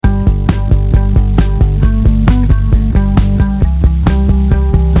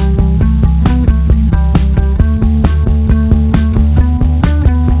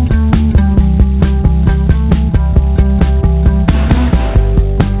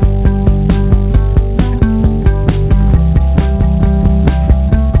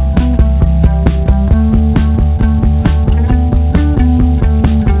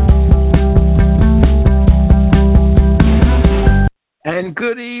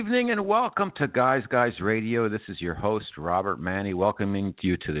Good evening and welcome to Guys Radio. This is your host, Robert Manny, welcoming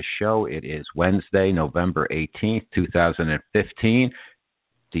you to the show. It is Wednesday, November 18th, 2015.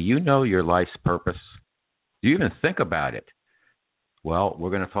 Do you know your life's purpose? Do you even think about it? Well,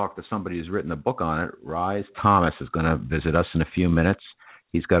 we're going to talk to somebody who's written a book on it. Rise Thomas is going to visit us in a few minutes.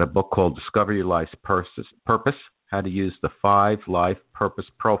 He's got a book called Discover Your Life's Purpose, How to Use the 5 Life Purpose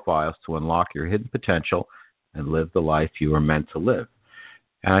Profiles to Unlock Your Hidden Potential and Live the Life You Are Meant to Live.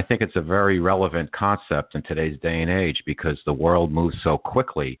 And I think it's a very relevant concept in today's day and age because the world moves so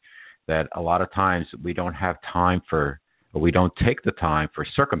quickly that a lot of times we don't have time we don't take the time for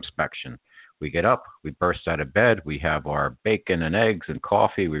circumspection. We get up, we burst out of bed, we have our bacon and eggs and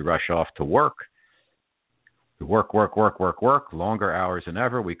coffee, we rush off to work. We work, longer hours than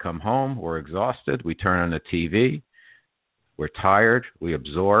ever. We come home, we're exhausted, we turn on the TV, we're tired, we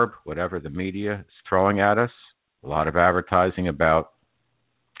absorb whatever the media is throwing at us. A lot of advertising about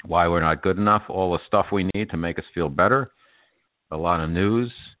why we're not good enough, all the stuff we need to make us feel better, a lot of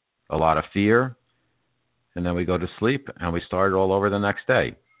news, a lot of fear, and then we go to sleep and we start it all over the next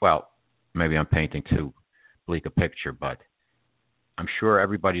day. Well, maybe I'm painting too bleak a picture, but I'm sure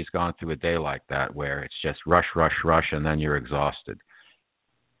everybody's gone through a day like that where it's just rush, and then you're exhausted.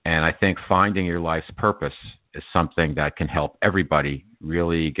 And I think finding your life's purpose is something that can help everybody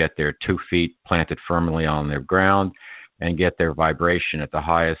really get their 2 feet planted firmly on their ground and get their vibration at the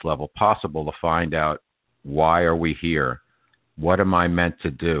highest level possible to find out, why are we here? What am I meant to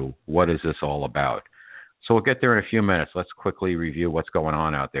do? What is this all about? So we'll get there in a few minutes. Let's quickly review what's going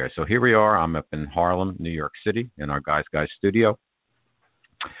on out there. So here we are. I'm up in Harlem, New York City, in our Guys studio,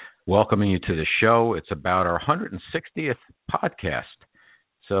 welcoming you to the show. It's about our 160th podcast.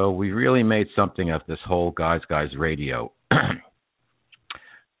 So we really made something of this whole Guys Radio.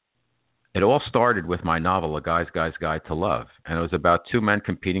 It all started with my novel, A Guy's Guide to Love, and it was about 2 men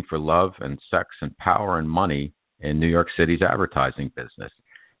competing for love and sex and power and money in New York City's advertising business.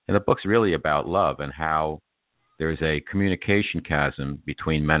 And the book's really about love and how there's a communication chasm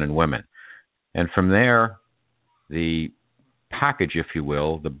between men and women. And from there, the package, if you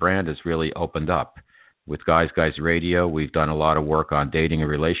will, the brand has really opened up. With Guys Radio, we've done a lot of work on dating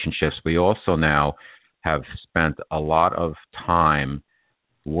and relationships. We also now have spent a lot of time,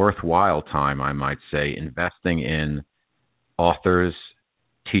 worthwhile time, I might say, investing in authors,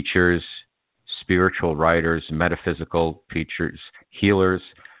 teachers, spiritual writers, metaphysical teachers, healers,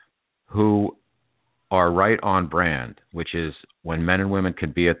 who are right on brand, which is when men and women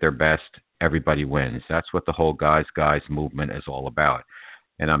can be at their best, everybody wins. That's what the whole Guys movement is all about.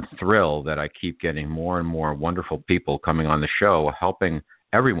 And I'm thrilled that I keep getting more and more wonderful people coming on the show, helping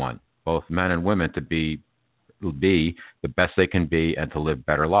everyone, both men and women, to be the best they can be and to live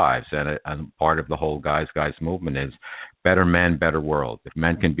better lives. And part of the whole Guys movement is better men, better world. If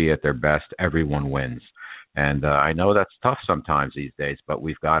men can be at their best, everyone wins. And I know that's tough sometimes these days, but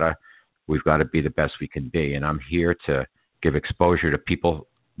we've got to be the best we can be. And I'm here to give exposure to people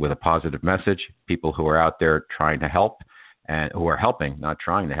with a positive message, people who are out there trying to help and who are helping, not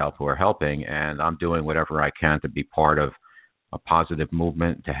trying to help, who are helping. And I'm doing whatever I can to be part of a positive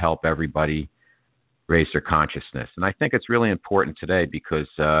movement to help everybody raise their consciousness. And I think it's really important today because,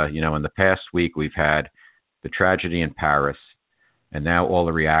 in the past week we've had the tragedy in Paris and now all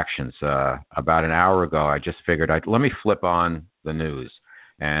the reactions. About an hour ago, I just figured let me flip on the news.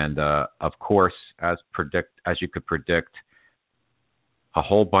 And, of course, as you could predict, a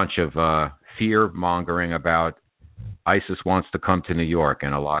whole bunch of fear-mongering about ISIS wants to come to New York,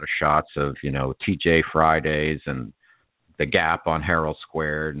 and a lot of shots of, TJ Fridays and the Gap on Herald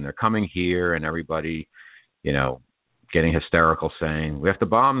Square, and they're coming here, and everybody, getting hysterical, saying, we have to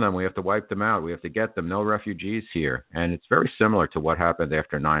bomb them, we have to wipe them out, we have to get them, no refugees here. And it's very similar to what happened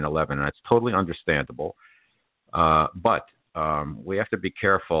after 9/11, and it's totally understandable. But we have to be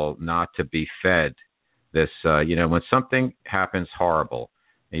careful not to be fed this, when something happens horrible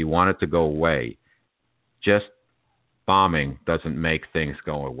and you want it to go away, just bombing doesn't make things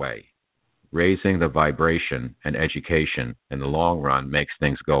go away. Raising the vibration and education in the long run makes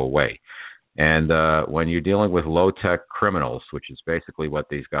things go away. And when you're dealing with low-tech criminals, which is basically what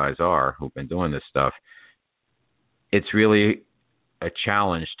these guys are who've been doing this stuff, it's really a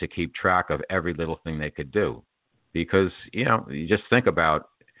challenge to keep track of every little thing they could do. Because, you just think about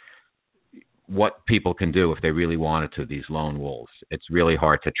what people can do if they really wanted to, these lone wolves. It's really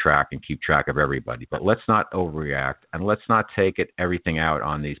hard to track and keep track of everybody. But let's not overreact, and let's not take everything out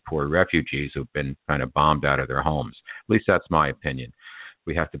on these poor refugees who've been kind of bombed out of their homes. At least that's my opinion.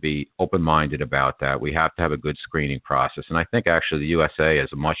 We have to be open-minded about that. We have to have a good screening process. And I think actually the USA is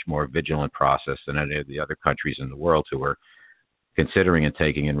a much more vigilant process than any of the other countries in the world who are considering and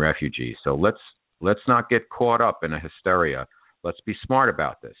taking in refugees. So let's not get caught up in a hysteria. Let's be smart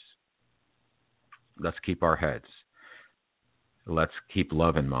about this. Let's keep our heads. Let's keep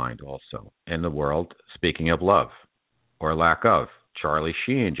love in mind also in the world. Speaking of love or lack of, Charlie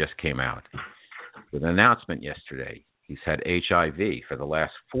Sheen just came out with an announcement yesterday. He's had HIV for the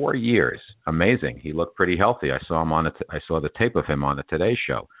last 4 years. Amazing. He looked pretty healthy. I saw him I saw the tape of him on the Today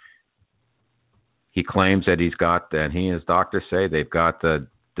Show. He claims that he's got, and he and his doctors say they've got the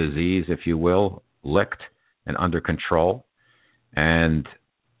disease, if you will, licked and under control. And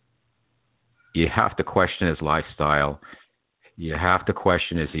you have to question his lifestyle. You have to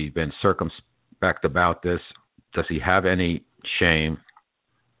question, has he been circumspect about this? Does he have any shame?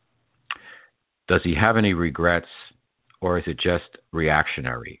 Does he have any regrets? Or is it just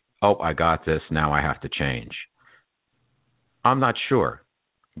reactionary? Oh, I got this, now I have to change. I'm not sure.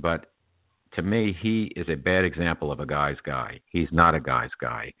 But to me, he is a bad example of a guy's guy. He's not a guy's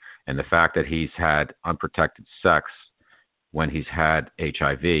guy. And the fact that he's had unprotected sex when he's had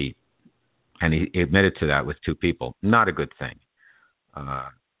HIV, and he admitted to that with 2 people, not a good thing.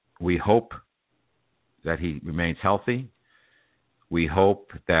 We hope that he remains healthy. We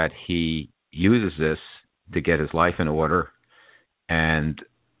hope that he uses this to get his life in order, and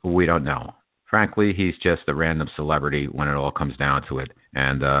we don't know. Frankly, he's just a random celebrity when it all comes down to it,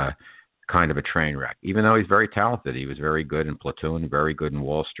 and kind of a train wreck. Even though he's very talented, he was very good in Platoon, very good in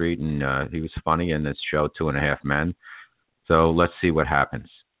Wall Street, and he was funny in this show, 2.5 Men. So let's see what happens.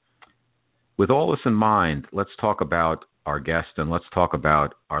 With all this in mind, let's talk about our guest and let's talk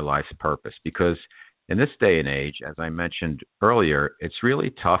about our life's purpose, because in this day and age, as I mentioned earlier, it's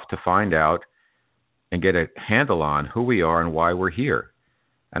really tough to find out and get a handle on who we are and why we're here.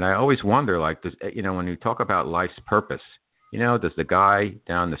 And I always wonder, like, when you talk about life's purpose, does the guy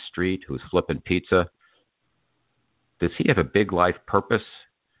down the street who's flipping pizza, does he have a big life purpose?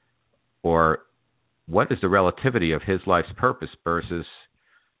 Or what is the relativity of his life's purpose versus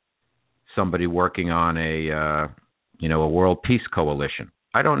somebody working on a world peace coalition?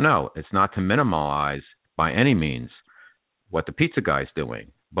 I don't know. It's not to minimize by any means what the pizza guy's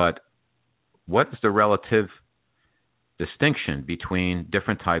doing, but what is the relative distinction between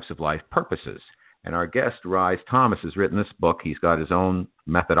different types of life purposes? And our guest, Rhys Thomas, has written this book. He's got his own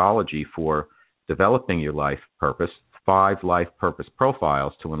methodology for developing your life purpose, 5 life purpose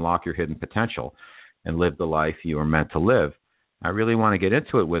profiles to unlock your hidden potential and live the life you are meant to live. I really want to get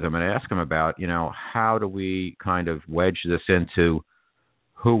into it with him and ask him about, how do we kind of wedge this into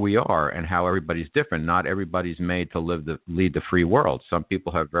who we are and how everybody's different. Not everybody's made to lead the free world. Some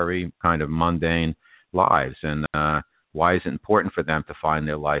people have very kind of mundane lives, and why is it important for them to find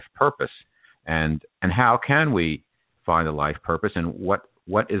their life purpose? And how can we find a life purpose, and what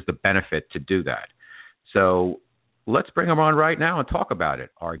is the benefit to do that? So let's bring him on right now and talk about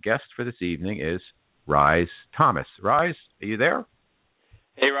it. Our guest for this evening is Rhys Thomas. Rhys, are you there?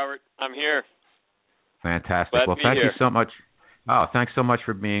 Hey, Robert, I'm here. Fantastic. Glad well, to be thank here. you so much. Oh, thanks so much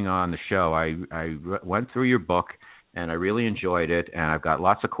for being on the show. I went through your book, and I really enjoyed it, and I've got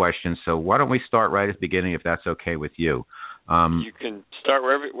lots of questions. So why don't we start right at the beginning, if that's okay with you? You can start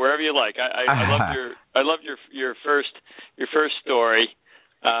wherever you like. I loved your first story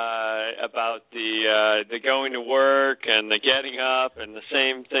about the going to work and the getting up and the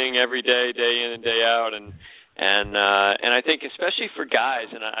same thing every day, day in and day out, and I think especially for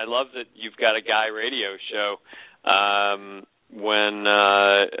guys, and I love that you've got a guy radio show. When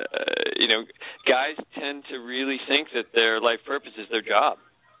guys tend to really think that their life purpose is their job,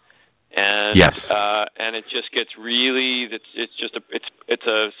 and yes, and it just gets really it's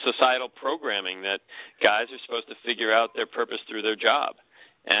a societal programming that guys are supposed to figure out their purpose through their job.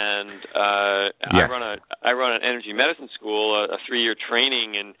 And yes. I run an energy medicine school, a 3-year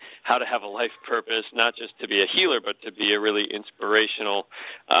training in how to have a life purpose, not just to be a healer, but to be a really inspirational,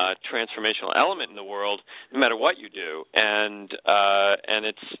 transformational element in the world, no matter what you do. And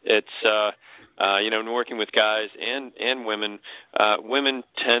it's in working with guys and women, women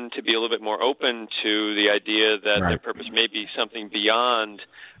tend to be a little bit more open to the idea that their purpose may be something beyond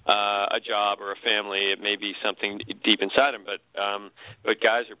a job or a family. It may be something deep inside them, but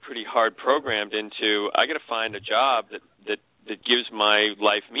guys are pretty hard programmed into, I got to find a job that gives my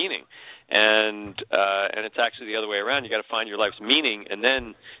life meaning, and it's actually the other way around. You got to find your life's meaning, and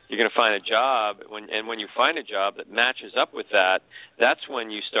then you're going to find a job. When you find a job that matches up with that, that's when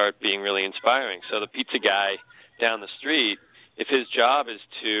you start being really inspiring. So the pizza guy down the street, if his job is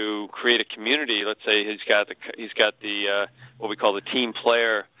to create a community, let's say he's got the what we call the team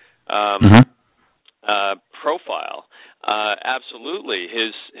player profile, absolutely,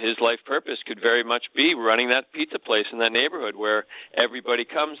 his life purpose could very much be running that pizza place in that neighborhood where everybody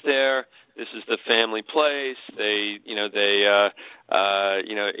comes there. This is the family place. He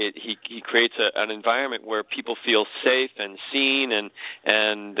creates an environment where people feel safe and seen,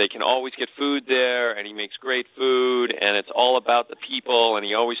 and they can always get food there. And he makes great food, and it's all about the people. And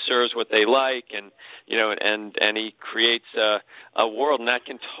he always serves what they like, and he creates a world, and that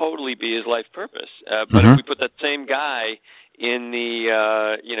can totally be his life purpose. But if we put that same guy in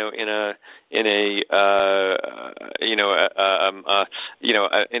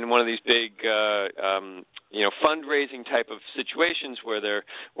in one of these big fundraising type of situations where they're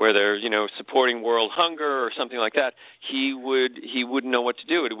supporting world hunger or something like that, he wouldn't know what to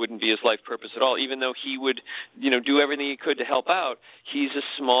do. It wouldn't be his life purpose at all, even though he would do everything he could to help out. He's a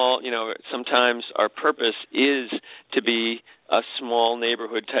small, sometimes our purpose is to be a small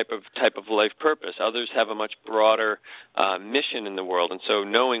neighborhood type of life purpose. Others have a much broader mission in the world, and so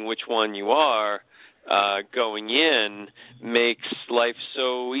knowing which one you are going in makes life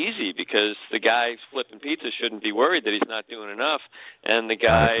so easy, because the guy flipping pizza shouldn't be worried that he's not doing enough, and the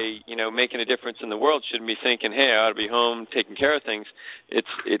guy making a difference in the world shouldn't be thinking, hey, I ought to be home taking care of things.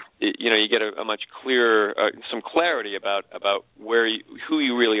 You get a much clearer some clarity about who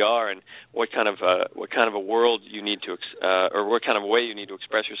you really are, and what kind of a world you need to or what kind of way you need to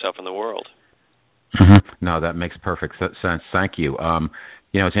express yourself in the world. No, that makes perfect sense. Thank you.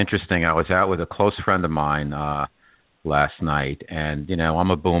 It's interesting. I was out with a close friend of mine last night, and, I'm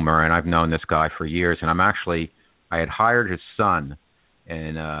a boomer, and I've known this guy for years, and I had hired his son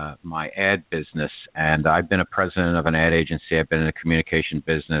in my ad business, and I've been a president of an ad agency. I've been in the communication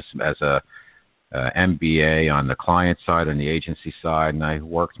business as a MBA on the client side and the agency side, and I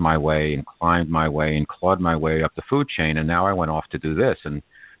worked my way and climbed my way and clawed my way up the food chain, and now I went off to do this, and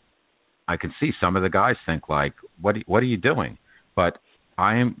I can see some of the guys think like, what are you doing? But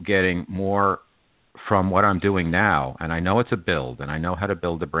I am getting more from what I'm doing now, and I know it's a build, and I know how to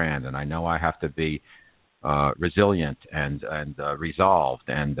build a brand, and I know I have to be resilient and resolved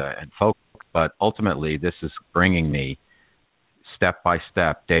and focused. But ultimately, this is bringing me step by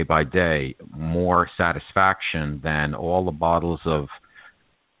step, day by day, more satisfaction than all the bottles of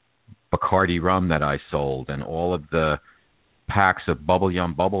Bacardi rum that I sold, and all of the packs of bubble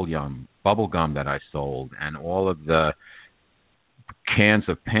gum that I sold, and all of the cans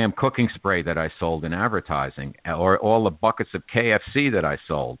of Pam cooking spray that I sold in advertising, or all the buckets of KFC that I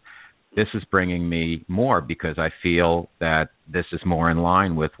sold. This is bringing me more, because I feel that this is more in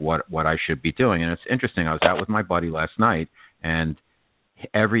line with what I should be doing. And it's interesting. I was out with my buddy last night, and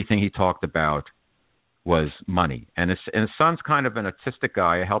everything he talked about was money. And his son's kind of an autistic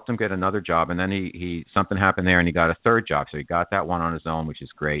guy. I helped him get another job, and then he something happened there, and he got a third job. So he got that one on his own, which is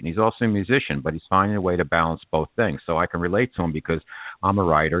great. And he's also a musician, but he's finding a way to balance both things. So I can relate to him, because I'm a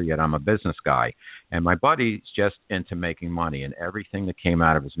writer, yet I'm a business guy. And my buddy's just into making money, and everything that came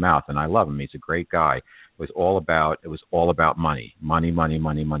out of his mouth, and I love him. He's a great guy. It was all about money. Money.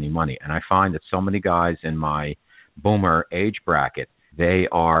 And I find that so many guys in my boomer age bracket, they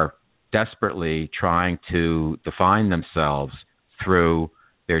are desperately trying to define themselves through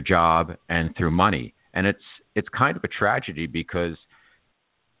their job and through money. And it's kind of a tragedy, because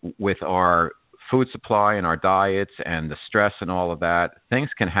with our food supply and our diets and the stress and all of that, things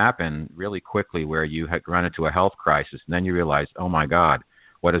can happen really quickly where you run into a health crisis, and then you realize, oh my God,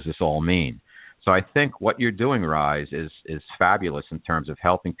 what does this all mean? So I think what you're doing, Rise, is fabulous in terms of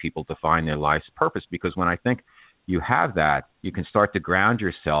helping people define their life's purpose, because when I think you have that, you can start to ground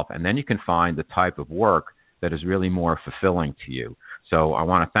yourself, and then you can find the type of work that is really more fulfilling to you. So I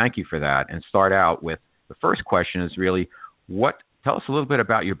want to thank you for that, and start out with the first question is really, tell us a little bit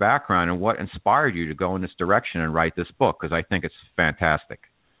about your background and what inspired you to go in this direction and write this book, because I think it's fantastic.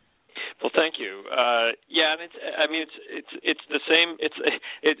 Well, thank you. Yeah, and it's the same.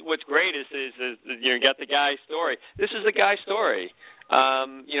 What's great is you got the guy story. This is a guy story.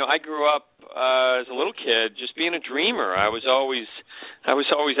 I grew up as a little kid just being a dreamer. I was always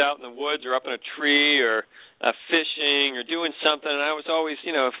out in the woods or up in a tree or fishing or doing something, and I was always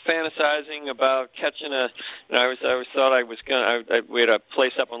fantasizing about catching I always thought I was gonna. We had a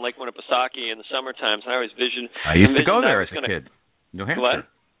place up on Lake Winnipesaukee in the summer times, and I always I used to go there as a kid. New Hampshire. What?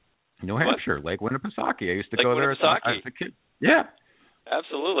 New Hampshire, Lake Winnipesaukee. I used to go there as a kid. Yeah.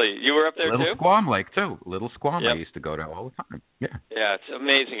 Absolutely. You were up there Little too? Squam Lake, too. Little Squam. Yep. I used to go to all the time. Yeah. Yeah, it's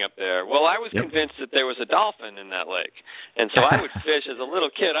amazing up there. Well, I was convinced that there was a dolphin in that lake. And so I would fish as a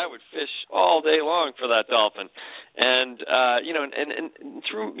little kid. I would fish all day long for that dolphin. And, and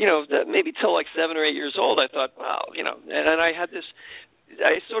through, maybe till like 7 or 8 years old, I thought, wow, and I had this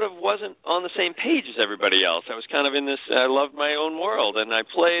sort of wasn't on the same page as everybody else. I was kind of in this. I loved my own world, and I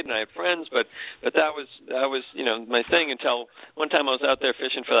played, and I had friends, but that was my thing until one time I was out there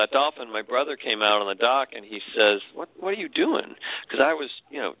fishing for that dolphin. My brother came out on the dock, and he says, "What are you doing?" Because I was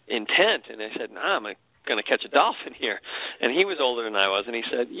intent, and I said, "Nah, I'm going to catch a dolphin here." And he was older than I was, and he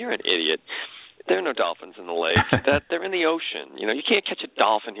said, "You're an idiot. There are no dolphins in the lake. They're in the ocean. You can't catch a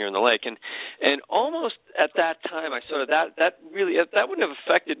dolphin here in the lake." And almost at that time, I sort of that wouldn't have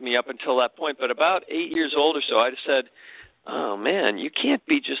affected me up until that point. But about 8 years old or so, I just said, "Oh man, you can't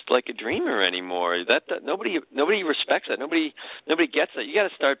be just like a dreamer anymore. That nobody respects that. Nobody gets that. You got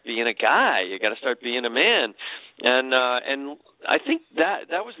to start being a guy. You got to start being a man." And I think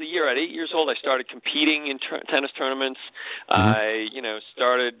that was the year. At 8 years old, I started competing in tennis tournaments. I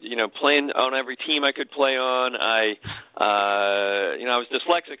started playing on every team I could play on. I was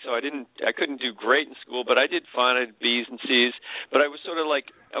dyslexic, so I couldn't do great in school, but I did fine. I did B's and C's. But I was sort of like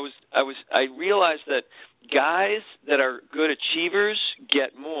I realized that guys that are good achievers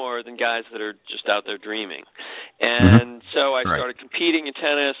get more than guys that are just out there dreaming. And so I started competing in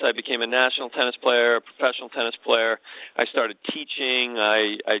tennis. I became a national tennis player, a professional tennis player. I started teaching.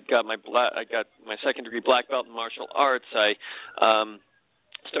 I got my second degree black belt in martial arts. I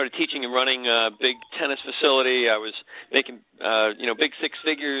started teaching and running a big tennis facility. I was making big six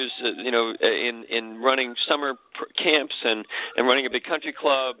figures in running summer camps and running a big country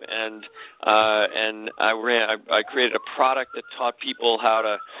club, and I created a product that taught people how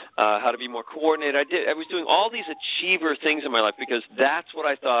to be more coordinated. I was doing all these achiever things in my life because that's what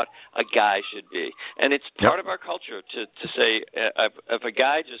I thought a guy should be. And it's part of our culture to say if a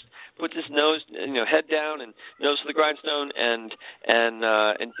guy just puts his head down and nose to the grindstone and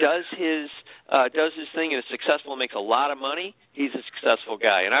does his thing and is successful and makes a lot of money, he's a successful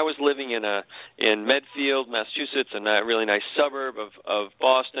guy. And I was living in Medfield, Massachusetts, in a really nice suburb of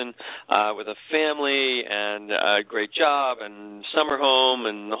Boston, with a family and a great job and summer home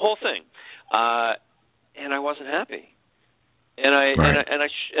and the whole thing. And I wasn't happy. And I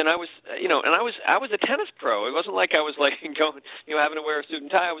was a tennis pro. It wasn't like I was like going, having to wear a suit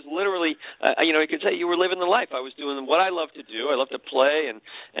and tie. I was literally, you could say you were living the life. I was doing what I love to do. I love to play, and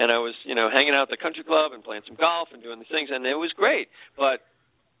I was, hanging out at the country club and playing some golf and doing these things, and it was great. But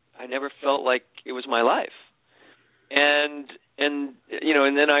I never felt like it was my life. And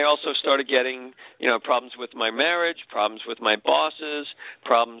then I also started getting, problems with my marriage, problems with my bosses,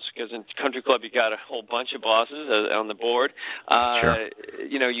 problems because in country club you got a whole bunch of bosses on the board. Sure.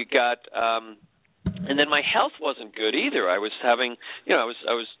 You got, and then my health wasn't good either. I was having, I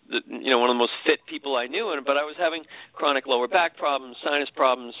was one of the most fit people I knew, but I was having chronic lower back problems, sinus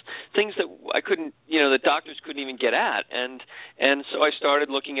problems, things that I couldn't, the doctors couldn't even get at, and so I started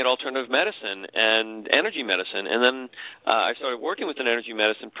looking at alternative medicine and energy medicine, and then I started working with an energy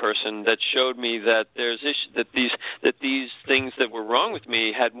medicine person that showed me that these things that were wrong with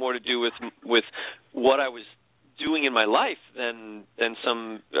me had more to do with what I was doing in my life than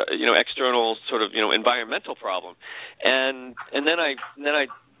some external sort of environmental problem, and then I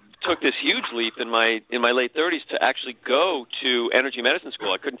took this huge leap in my late 30s to actually go to energy medicine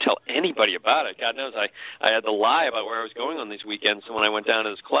school. I couldn't tell anybody about it. God knows I had to lie about where I was going on these weekends when I went down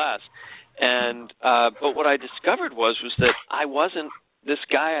to this class, and but what I discovered was that I wasn't this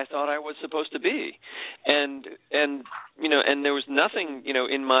guy I thought I was supposed to be, and there was nothing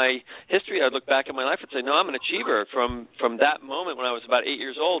in my history. I'd look back at my life and say, no, I'm an achiever. From that moment when I was about 8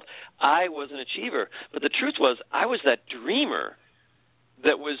 years old, I was an achiever. But the truth was, I was that dreamer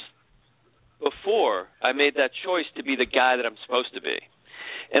that was before I made that choice to be the guy that I'm supposed to be.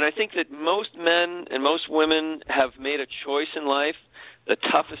 And I think that most men and most women have made a choice in life, the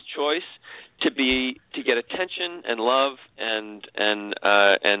toughest choice, to get attention and love and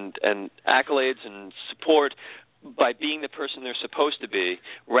accolades and support by being the person they're supposed to be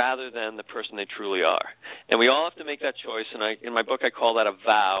rather than the person they truly are. And we all have to make that choice, and in my book I call that a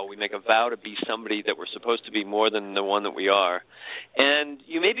vow. We make a vow to be somebody that we're supposed to be more than the one that we are. And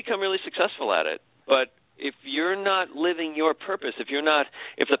you may become really successful at it, but if you're not living your purpose, if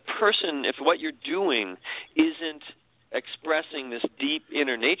what you're doing isn't expressing this deep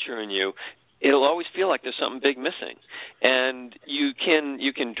inner nature in you, it'll always feel like there's something big missing. And you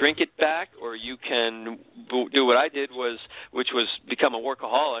can drink it back, or you can do what I did, which was become a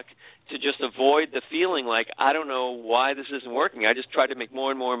workaholic, to just avoid the feeling like, I don't know why this isn't working. I just tried to make more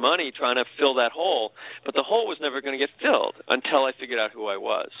and more money trying to fill that hole, but the hole was never going to get filled until I figured out who I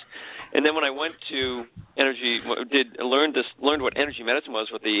was. And then when I went to learned what energy medicine was,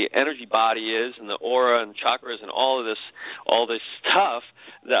 what the energy body is, and the aura and chakras and all this stuff,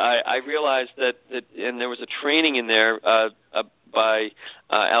 that I realized that and there was a training in there by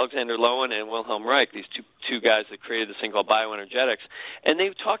Alexander Lowen and Wilhelm Reich, these two guys that created this thing called bioenergetics, and they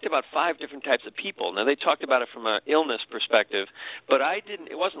talked about 5 different types of people. Now, they talked about it from an illness perspective, but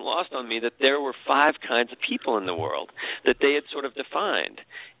it wasn't lost on me that there were 5 kinds of people in the world that they had sort of defined,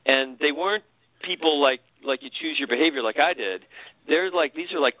 and they weren't people like you choose your behavior like I did.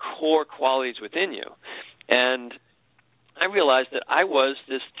 These are like core qualities within you, and I realized that I was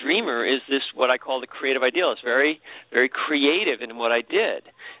this dreamer, is this what I call the creative idealist, very, very creative in what I did.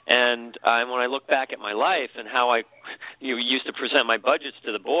 And when I look back at my life and how I used to present my budgets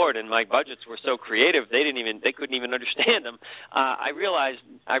to the board, and my budgets were so creative they couldn't even understand them. I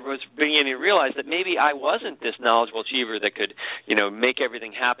was beginning to realize that maybe I wasn't this knowledgeable achiever that could, make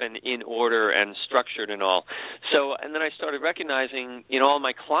everything happen in order and structured and all. So, and then I started recognizing in all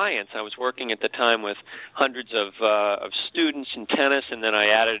my clients, I was working at the time with hundreds of students in tennis, and then I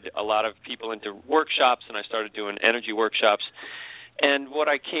added a lot of people into workshops, and I started doing energy workshops. And what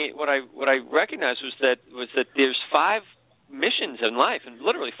I recognized was that there's 5 missions in life, and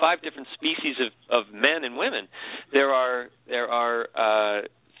literally 5 different species of men and women. There are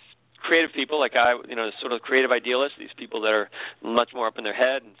creative people like sort of creative idealists, these people that are much more up in their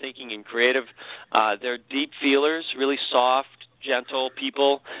head and thinking and creative. They're deep feelers, really soft, gentle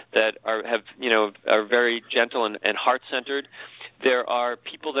people that are very gentle and heart-centered. There are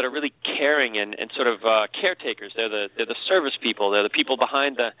people that are really caring and sort of caretakers. They're the service people. They're the people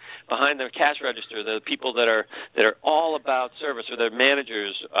behind the cash register. They're the people that are all about service, or they're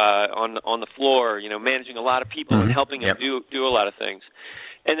managers on the floor, managing a lot of people and helping them do a lot of things.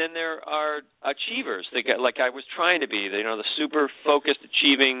 And then there are achievers, like I was trying to be, the super focused,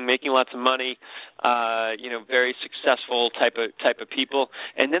 achieving, making lots of money, very successful type of people.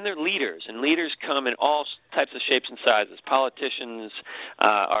 And then there are leaders, and leaders come in all types of shapes and sizes. Politicians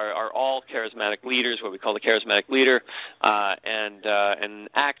are all charismatic leaders, what we call the charismatic leader, and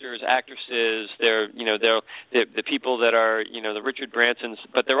actors, actresses. They're the people that are the Richard Bransons,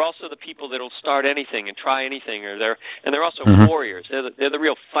 but they're also the people that'll start anything and try anything, they're also warriors. They're the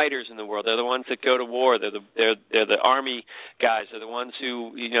real fighters in the world. They're the ones that go to war. They're the army guys. They're the ones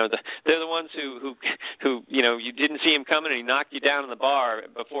who they're the ones who you didn't see him coming and he knocked you down in the bar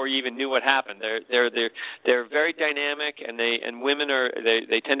before you even knew what happened. They're very dynamic, and women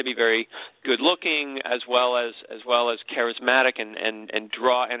they tend to be very good looking as well as charismatic and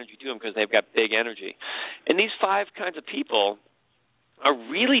draw energy to them because they've got big energy. And these 5 kinds of people are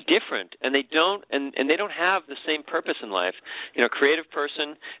really different, and they don't have the same purpose in life. A creative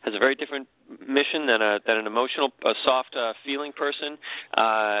person has a very different mission than an emotional, soft, feeling person,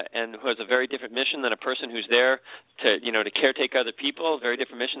 and who has a very different mission than a person who's there to caretake other people. A very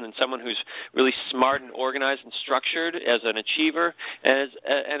different mission than someone who's really smart and organized and structured as an achiever,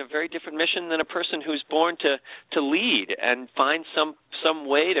 and a very different mission than a person who's born to lead and find some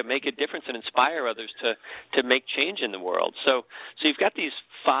way to make a difference and inspire others to make change in the world. So you've got these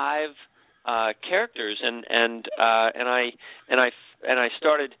 5 characters, and I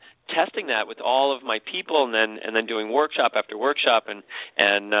started testing that with all of my people, and then doing workshop after workshop, and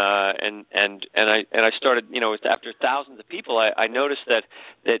I started, after thousands of people, I noticed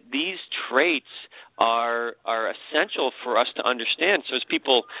that these traits are essential for us to understand. So as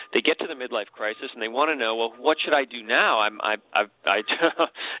people, they get to the midlife crisis and they want to know, well, what should I do now? I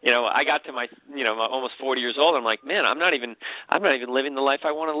got to my almost 40 years old. I'm like, man, I'm not even living the life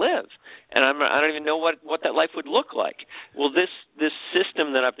I want to live, and I don't even know what that life would look like. Well, this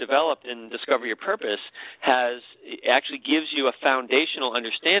system that I've developed in Discover Your Purpose actually gives you a foundational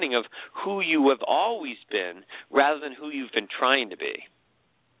understanding of who you have always been rather than who you've been trying to be.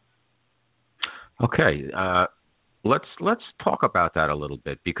 Okay, let's talk about that a little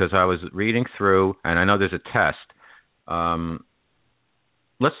bit, because I was reading through, and I know there's a test.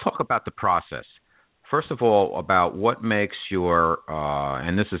 Let's talk about the process. First of all, about what makes your,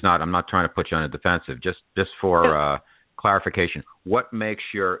 and this is not, I'm not trying to put you on a defensive, just for clarification, what makes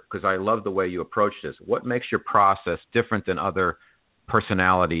your, because I love the way you approach this, what makes your process different than other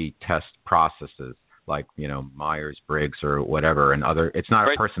personality test processes? Like, Myers-Briggs or whatever, and other. It's not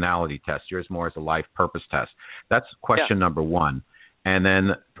a personality test. Yours more is a life purpose test. That's question number 1. And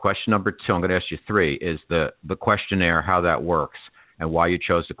then question number 2, I'm going to ask you 3, is the questionnaire, how that works, and why you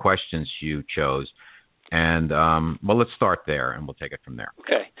chose the questions you chose. And, let's start there, and we'll take it from there.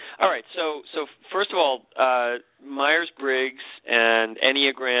 Okay. All right. So first of all, Myers-Briggs and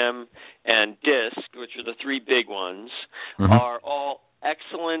Enneagram and DISC, which are the 3 big ones, are all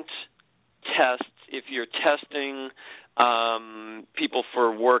excellent tests if you're testing people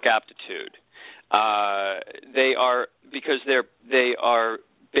for work aptitude, they are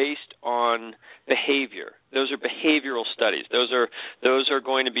based on behavior. Those are behavioral studies. Those are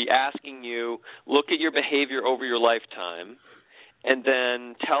going to be asking you, look at your behavior over your lifetime, and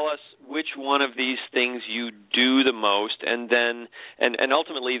then tell us which one of these things you do the most, and then and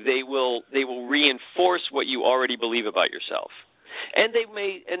ultimately they will reinforce what you already believe about yourself. And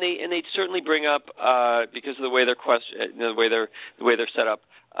they certainly bring up because of the way they're set up.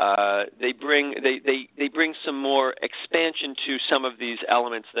 They bring some more expansion to some of these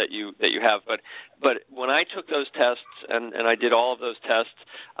elements that you have. But when I took those tests and I did all of those tests,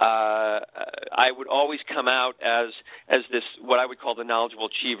 I would always come out as this, what I would call the knowledgeable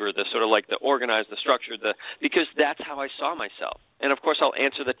achiever, the sort of like the organized, the structured, because that's how I saw myself. And of course I'll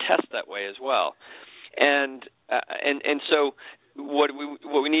answer the test that way as well. And so what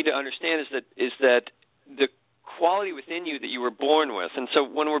we need to understand is that the quality within you that you were born with. And so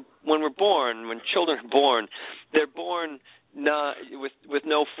when children are born, they're born not with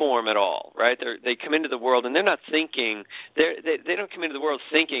no form at all, right? They come into the world and they're not thinking. They don't come into the world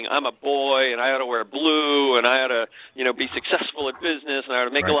thinking, I'm a boy and I ought to wear blue and I ought to be successful at business and I ought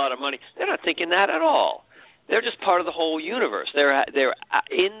to make a lot of money. They're not thinking that at all. They're just part of the whole universe. They're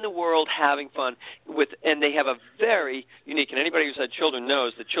in the world having fun and they have a very unique. And anybody who's had children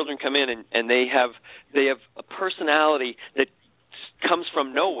knows that children come in and they have a personality that comes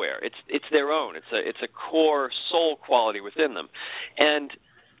from nowhere. It's their own. It's a core soul quality within them, and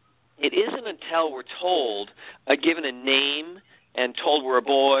it isn't until we're told, given a name, and told we're a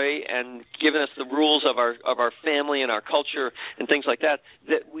boy, and given us the rules of our family and our culture and things like that,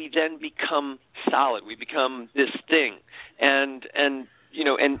 that we then become solid. We become this thing,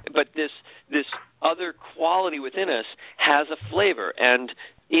 but this other quality within us has a flavor. And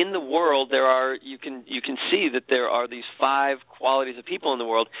in the world, you can see that there are these 5 qualities of people in the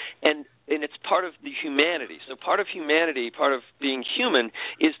world, and it's part of the humanity. So part of humanity, part of being human,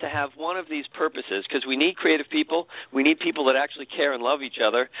 is to have one of these purposes, because we need creative people. We need people that actually care and love each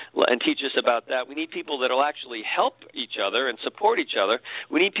other and teach us about that. We need people that will actually help each other and support each other.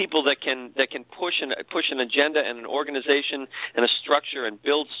 We need people that can push an agenda and an organization and a structure and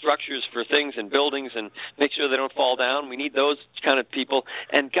build structures for things and buildings and make sure they don't fall down. We need those kind of people,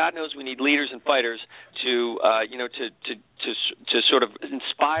 and God knows we need leaders and fighters to sort of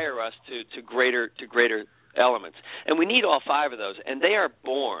inspire us to greater elements. And we need all 5 of those, and they are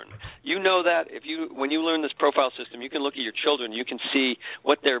born. You know that when you learn this profile system, you can look at your children, you can see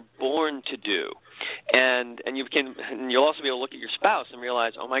what they're born to do. And you'll also be able to look at your spouse and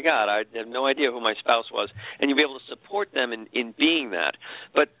realize, oh my God, I have no idea who my spouse was, and you'll be able to support them in being that.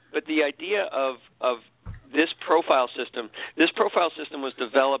 But the idea of this profile system was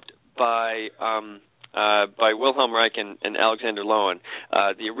developed by Wilhelm Reich and Alexander Lowen,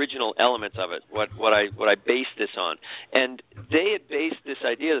 the original elements of it, what I based this on. And they had based this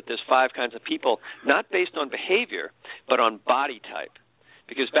idea that there's 5 kinds of people, not based on behavior, but on body type.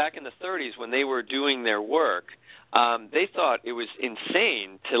 Because back in the 30s, when they were doing their work, they thought it was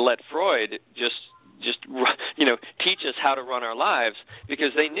insane to let Freud just teach us how to run our lives,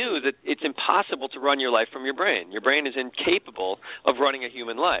 because they knew that it's impossible to run your life from your brain. Your brain is incapable of running a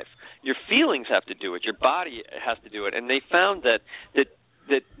human life. Your feelings have to do it. Your body has to do it. And they found that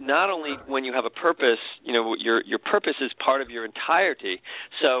not only when you have a purpose, your purpose is part of your entirety.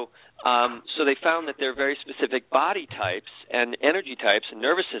 So they found that there are very specific body types and energy types and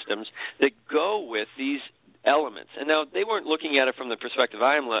nervous systems that go with these elements. And now they weren't looking at it from the perspective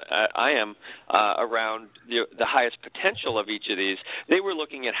I am around the highest potential of each of these. They were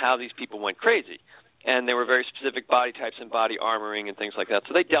looking at how these people went crazy. And there were very specific body types and body armoring and things like that.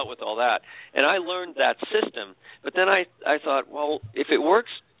 So they dealt with all that. And I learned that system. But then I thought, well, if it works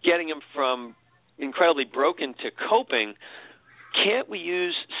getting them from incredibly broken to coping, can't we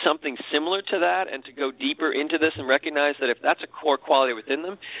use something similar to that and to go deeper into this and recognize that if that's a core quality within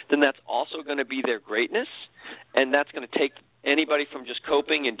them, then that's also going to be their greatness, and that's going to take anybody from just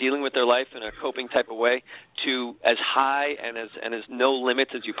coping and dealing with their life in a coping type of way to as high and as no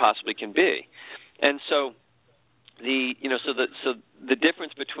limits as you possibly can be. And so the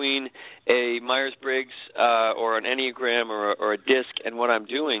difference between a Myers-Briggs or an Enneagram or a DISC and what I'm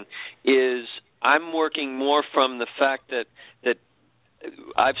doing is I'm working more from the fact that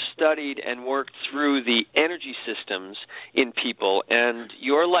I've studied and worked through the energy systems in people, and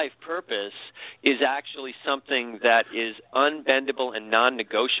your life purpose is actually something that is unbendable and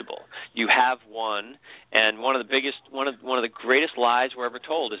non-negotiable. You have one, And one of the greatest lies we're ever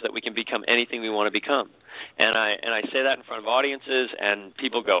told is that we can become anything we want to become. And I say that in front of audiences, and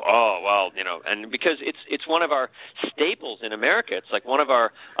people go, "Oh, well, and because it's one of our staples in America. It's like one of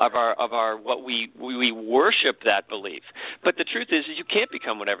our what we worship that belief. But the truth is you can't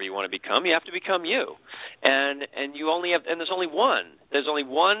become whatever you want to become. You have to become you. And you only have, and there's only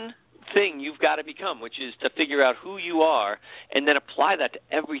one thing you've got to become, which is to figure out who you are and then apply that to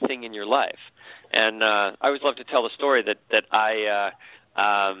everything in your life. And I always love to tell the story that I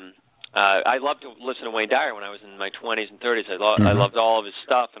loved to listen to Wayne Dyer when I was in my 20s and 30s. I loved all of his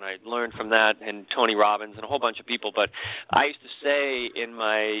stuff, and I learned from that, and Tony Robbins and a whole bunch of people. But I used to say in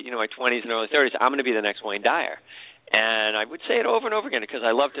my my 20s and early 30s, I'm going to be the next Wayne Dyer. And I would say it over and over again because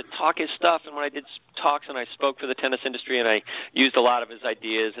I love to talk his stuff. And when I did talks and I spoke for the tennis industry and I used a lot of his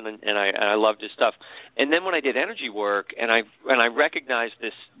ideas and I loved his stuff. And then when I did energy work and I recognized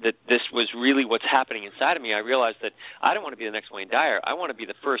that this was really what's happening inside of me, I realized that I don't want to be the next Wayne Dyer. I want to be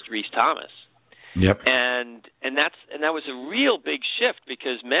the first Rhys Thomas. Yep. And that was a real big shift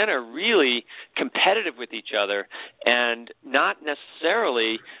because men are really competitive with each other and not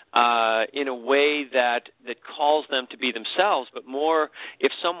necessarily in a way that calls them to be themselves, but more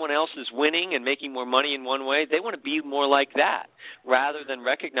if someone else is winning and making more money in one way, they want to be more like that rather than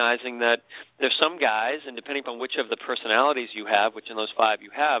recognizing that there's some guys, and depending upon which of the personalities you have, which in those five you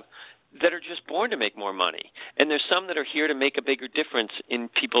have, that are just born to make more money. And there's some that are here to make a bigger difference in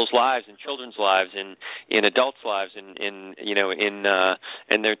people's lives, in children's lives, in adults' lives, in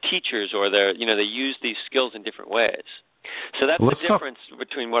their teachers, or they use these skills in different ways. So that's the difference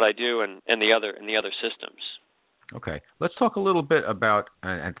between what I do and the other systems. Okay. Let's talk a little bit about,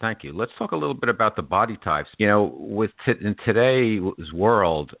 and thank you, let's talk a little bit about the body types. In today's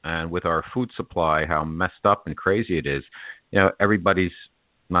world and with our food supply, how messed up and crazy it is,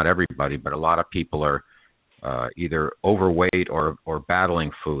 not everybody, but a lot of people are either overweight or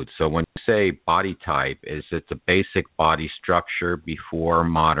battling food. So when you say body type, is it the basic body structure before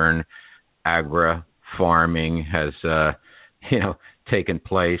modern agri-farming has, taken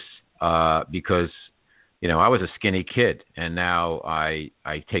place? Because, I was a skinny kid, and now I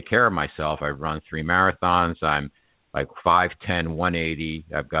take care of myself. I run 3 marathons. I'm like 5'10", 180.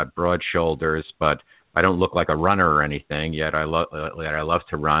 I've got broad shoulders, but I don't look like a runner or anything, yet I love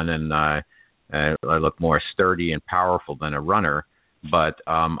to run, and I look more sturdy and powerful than a runner. But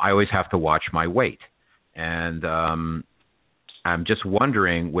I always have to watch my weight, and I'm just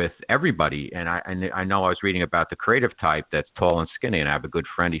wondering with everybody. And I know I was reading about the creative type that's tall and skinny, and I have a good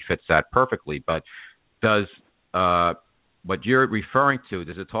friend. He fits that perfectly. But does what you're referring to,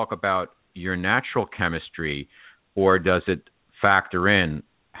 does it talk about your natural chemistry, or does it factor in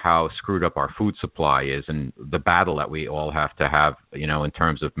how screwed up our food supply is and the battle that we all have to have, in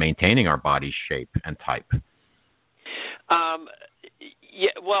terms of maintaining our body shape and type?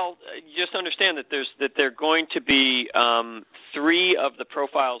 Just understand that there are going to be 3 of the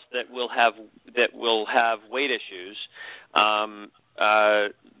profiles that will have weight issues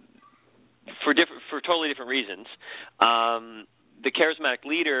for totally different reasons. The charismatic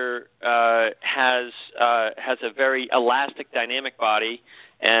leader has a very elastic, dynamic body,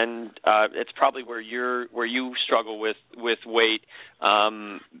 and it's probably where you struggle with weight,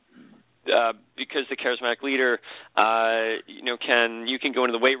 because the charismatic leader, you can go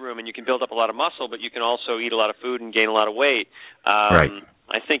into the weight room and you can build up a lot of muscle, but you can also eat a lot of food and gain a lot of weight. Right.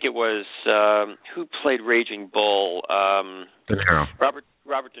 I think it was who played Raging Bull? De Niro.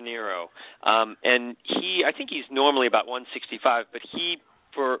 Robert De Niro, and I think he's normally about 165, but he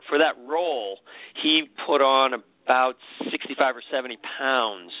for that role he put on about 65 or 70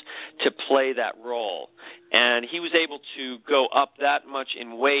 pounds to play that role, and he was able to go up that much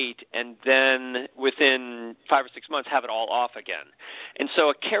in weight and then within 5 or 6 months have it all off again. And so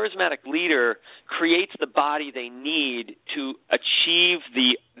a charismatic leader creates the body they need to achieve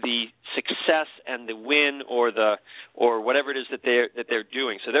the success and the win or whatever it is that they're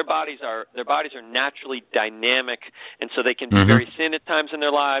doing. So their bodies are naturally dynamic, and so they can be very thin at times in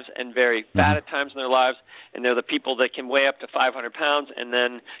their lives and very fat at times in their lives. And they're the people that can weigh up to 500 pounds, and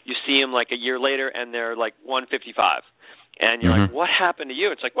then you see them like a year later and they're like 155. And you're like, what happened to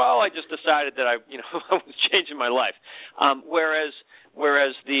you? It's like, well, I just decided that I was changing my life. Whereas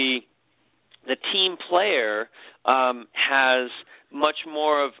the team player has much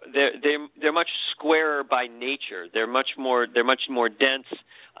more of they're much squarer by nature. They're much more dense.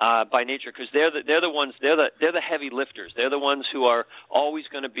 by nature, because they're the heavy lifters. They're the ones who are always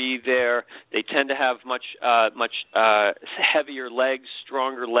going to be there. They tend to have much heavier legs,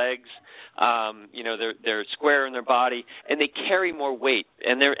 stronger legs. They're square in their body, and they carry more weight.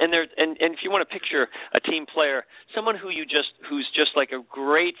 And if you want to picture a team player, someone who's just like a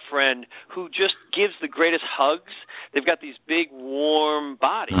great friend, who just gives the greatest hugs. They've got these big, warm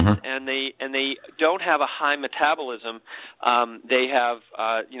bodies, and they don't have a high metabolism. They have,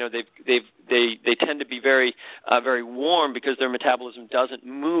 they tend to be very, very warm because their metabolism doesn't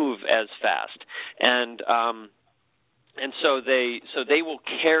move as fast, and so they will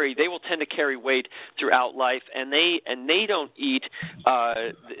tend to carry weight throughout life, and they don't eat.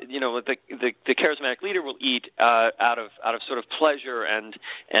 The charismatic leader will eat out of sort of pleasure, and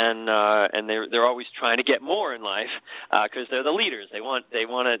they're always trying to get more in life because they're the leaders. They want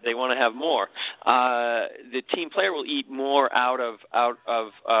to have more. The team player will eat more out of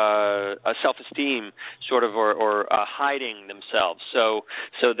a self-esteem sort of or hiding themselves. So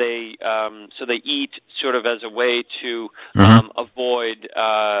they eat sort of as a way to avoid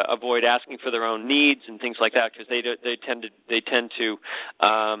asking for their own needs and things like that, because they tend to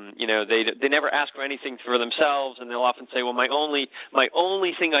they never ask for anything for themselves, and they'll often say, well, my only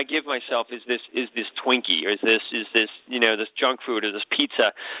thing I give myself is this Twinkie, or is this this junk food, or this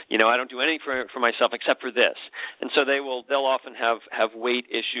pizza. I don't do anything for myself except for this. And so they'll often have weight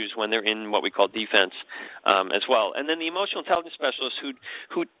issues when they're in what we call defense as well. And then the emotional intelligence specialists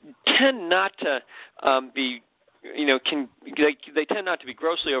who tend not to be they tend not to be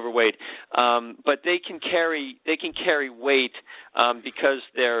grossly overweight, but they can carry weight because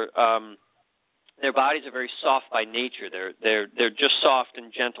their bodies are very soft by nature. They're just soft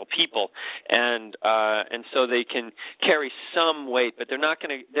and gentle people, and so they can carry some weight, but they're not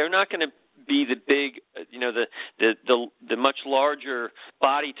going to be the big, the much larger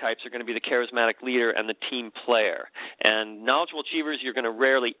body types are going to be the charismatic leader and the team player. And knowledgeable achievers, you're going to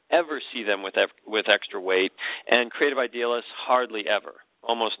rarely ever see them with extra weight, and creative idealists, hardly ever,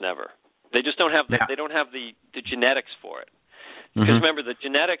 almost never. They just don't have they don't have the genetics for it. Because remember, the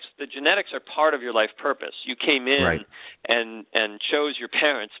genetics are part of your life purpose. You came in and chose your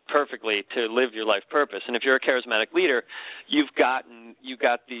parents perfectly to live your life purpose. And if you're a charismatic leader, you got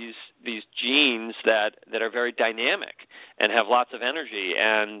these genes that are very dynamic and have lots of energy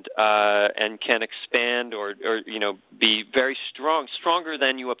and can expand or be very stronger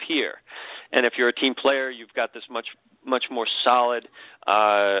than you appear. And if you're a team player, you've got this much more solid,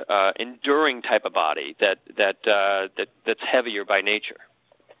 enduring type of body that's heavier by nature.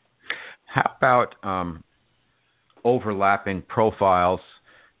 How about overlapping profiles?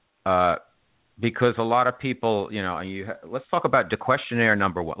 Because a lot of people, let's talk about the questionnaire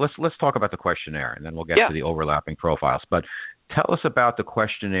number one. Let's talk about the questionnaire, and then we'll get to the overlapping profiles. But tell us about the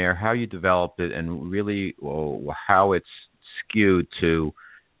questionnaire, how you developed it, and really how it's skewed to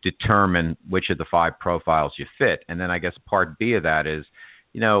determine which of the 5 profiles you fit. And then I guess part B of that is,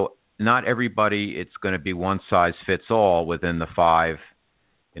 not everybody, it's going to be one size fits all within the 5,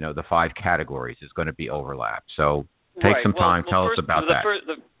 the 5 categories is going to be overlap. So take some time, tell us about that.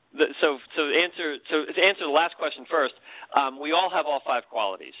 So to answer the last question first, we all have all 5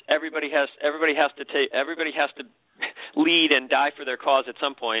 qualities. Everybody has to lead and die for their cause at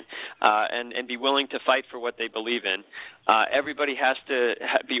some point, and be willing to fight for what they believe in. Everybody has to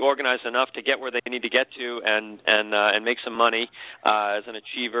be organized enough to get where they need to get to and make some money as an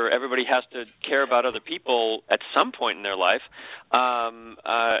achiever. Everybody has to care about other people at some point in their life.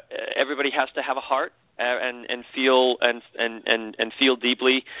 Everybody has to have a heart. And feel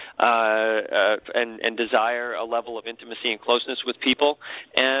deeply and desire a level of intimacy and closeness with people,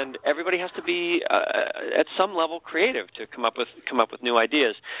 and everybody has to be at some level creative to come up with new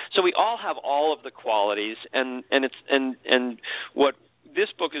ideas. So we all have all of the qualities, and what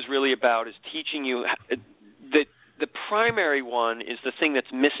this book is really about is teaching you that the primary one is the thing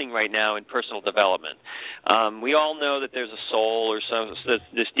that's missing right now in personal development. We all know that there's a soul or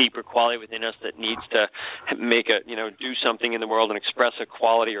this deeper quality within us that needs to do something in the world and express a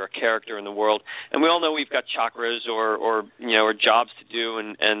quality or a character in the world. And we all know we've got chakras or jobs to do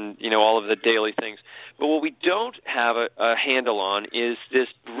and all of the daily things. But what we don't have a handle on is this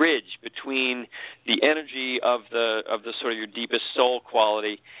bridge between the energy of the sort of your deepest soul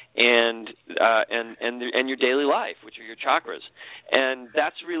quality and your daily life, which are your chakras. And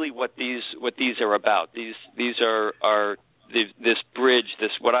that's really what these are about. These are this bridge.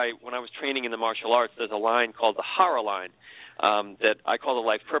 When I was training in the martial arts, there's a line called the Hara line, that I call the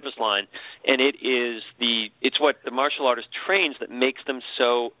life purpose line, and it's what the martial artist trains that makes them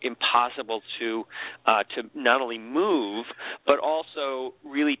so impossible to not only move but also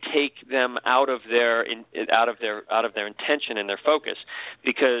really take them out of their intention and their focus.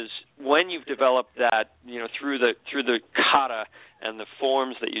 Because when you've developed that, through the kata and the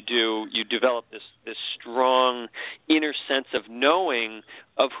forms that you do, you develop this strong inner sense of knowing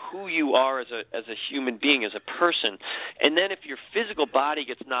of who you are as a human being, as a person. And then if your physical body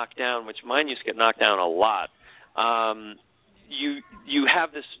gets knocked down, which mine used to get knocked down a lot, you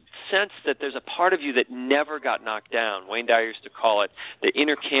have this sense that there's a part of you that never got knocked down. Wayne Dyer used to call it the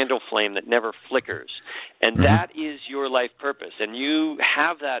inner candle flame that never flickers. And that is your life purpose. And you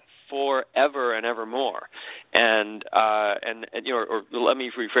have that forever and evermore. And or let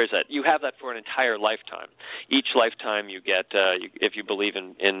me rephrase that. You have that for an entire lifetime. Each lifetime you get, if you believe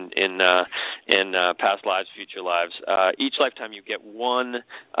in past lives, future lives, each lifetime you get one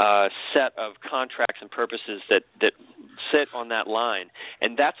set of contracts and purposes that sit on that line.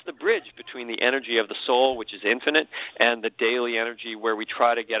 And that's the bridge between the energy of the soul, which is infinite, and the daily energy where we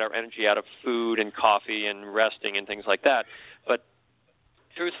try to get our energy out of food and coffee and resting and things like that. But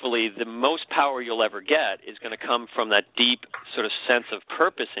truthfully, the most power you'll ever get is going to come from that deep sort of sense of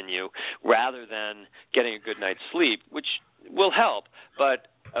purpose in you, rather than getting a good night's sleep, which will help. But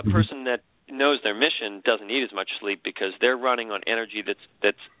a person that knows their mission doesn't need as much sleep because they're running on energy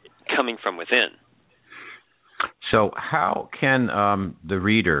that's coming from within. So how can the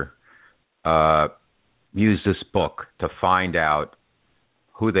reader use this book to find out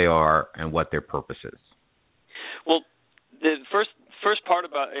who they are and what their purpose is? Well, the first part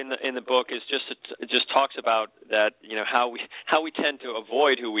about in the book is just talks about that, how we tend to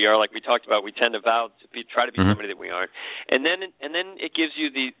avoid who we are. Like we talked about, we tend to try to be somebody that we aren't, and then it gives you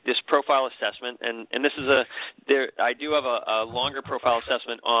this profile assessment, and this is I do have a longer profile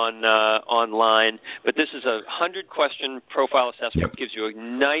assessment online, but this is a 100-question profile assessment. It gives you a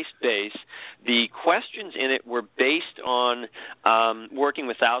nice base. The questions in it were based on working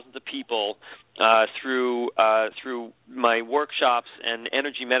with thousands of people through my workshops and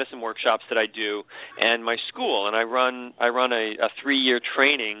energy medicine workshops that I do, and my school. And I run a 3-year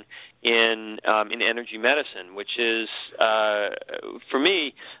training in energy medicine, which is for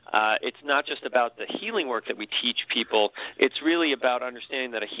me, it's not just about the healing work that we teach people. It's really about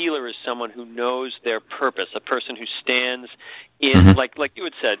understanding that a healer is someone who knows their purpose, a person who stands in, like you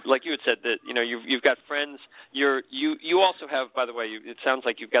had said that you've got friends. You also have, by the way, it sounds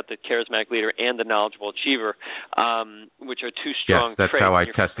like you've got the charismatic leader and the knowledgeable achiever, which are two strong traits. Yes, that's how I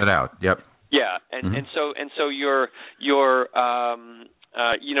test it out. Yep. Yeah, and so your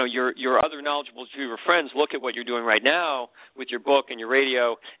other knowledgeable achiever friends look at what you're doing right now with your book and your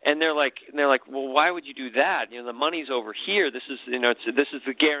radio, and they're like, well, why would you do that? The money's over here. This is this is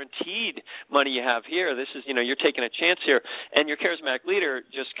the guaranteed money you have here. This is you're taking a chance here. And your charismatic leader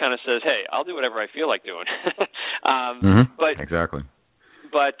just kind of says, hey, I'll do whatever I feel like doing. But exactly.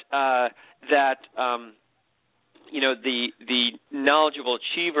 But the knowledgeable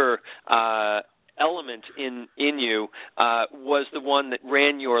achiever element in you was the one that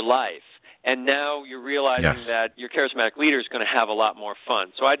ran your life, and now you're realizing that your charismatic leader is going to have a lot more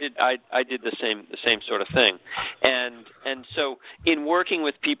fun. So I did the same sort of thing, and so in working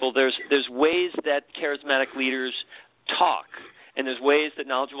with people, there's ways that charismatic leaders talk. And there's ways that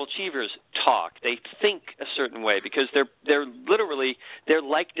knowledgeable achievers talk. They think a certain way because they're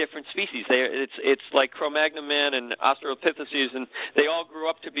like different species. It's like Cro-Magnon man and Australopithecus, and they all grew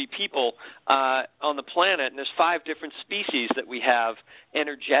up to be people on the planet. And there's 5 different species that we have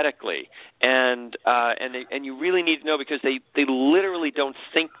energetically, and you really need to know because they literally don't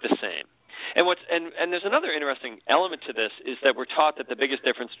think the same. And there's another interesting element to this is that we're taught that the biggest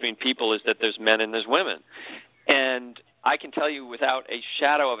difference between people is that there's men and there's women. And I can tell you without a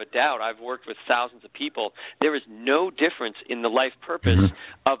shadow of a doubt, I've worked with thousands of people, there is no difference in the life purpose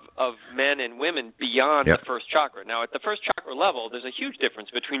of men and women beyond the first chakra. Now, at the first chakra level, there's a huge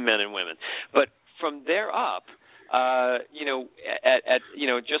difference between men and women. But from there up,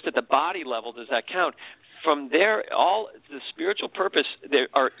 just at the body level, does that count? From there, all the spiritual purpose they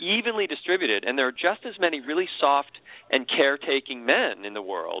are evenly distributed, and there are just as many really soft and caretaking men in the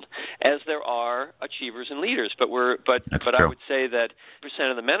world as there are achievers and leaders. But I would say that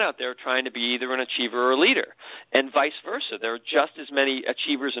 % of the men out there are trying to be either an achiever or a leader, and vice versa. There are just as many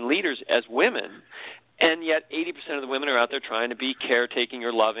achievers and leaders as women. And yet 80% of the women are out there trying to be caretaking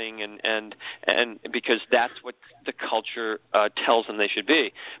or loving, and because that's what the culture tells them they should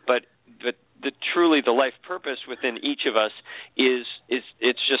be. But truly the life purpose within each of us is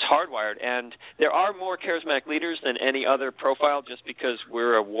it's just hardwired. And there are more charismatic leaders than any other profile, just because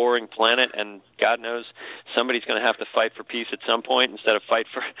we're a warring planet, and God knows somebody's going to have to fight for peace at some point instead of fight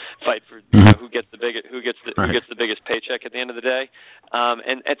for who gets the biggest paycheck at the end of the day.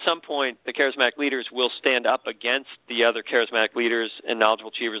 And at some point, the charismatic leaders will stand up against the other charismatic leaders and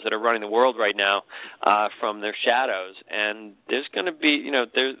knowledgeable achievers that are running the world right now from their shadows. And there's going to be,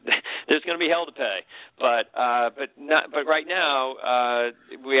 there's going to be hell to pay. But right now,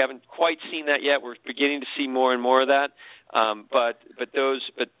 we haven't quite seen that yet. We're beginning to see more and more of that. Until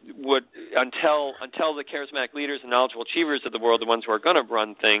the charismatic leaders and knowledgeable achievers of the world, the ones who are going to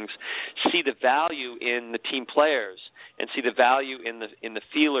run things, see the value in the team players and see the value in the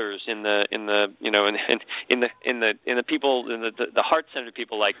feelers, in the people, in the heart-centered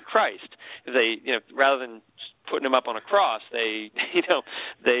people like Christ. They, rather than putting him up on a cross, they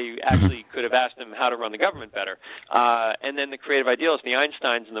actually could have asked him how to run the government better. And then the creative idealists, the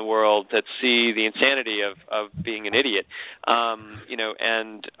Einsteins in the world that see the insanity of being an idiot,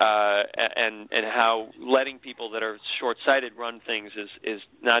 and how letting people that are short-sighted run things is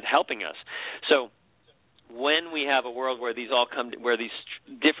not helping us. So when we have a world where these all where these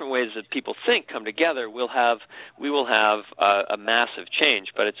different ways that people think come together, we will have a massive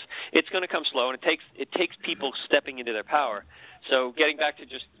change. But it's going to come slow, and it takes people stepping into their power. So getting back to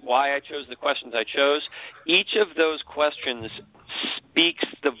just why I chose the questions I chose, each of those questions speaks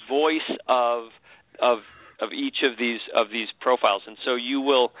the voice of each of these profiles, and so you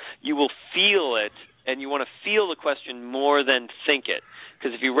will feel it, and you want to feel the question more than think it.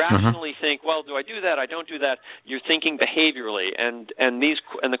 Because if you rationally think, well, do I do that? I don't do that. You're thinking behaviorally, and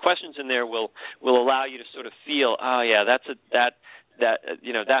the questions in there will allow you to sort of feel, oh yeah, that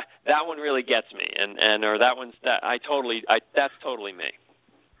one really gets me, or that one's that's totally me.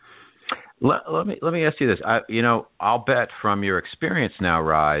 Let me ask you this. I'll bet from your experience now,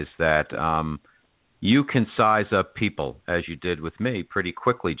 Rise, that you can size up people, as you did with me, pretty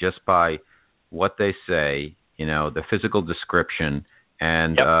quickly just by what they say, the physical description.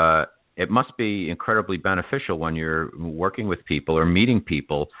 And yep. It must be incredibly beneficial when you're working with people or meeting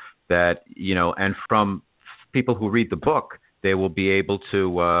people that, and from people who read the book, they will be able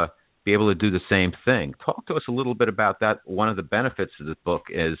to do the same thing. Talk to us a little bit about that. One of the benefits of this book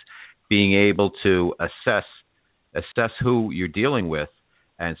is being able to assess who you're dealing with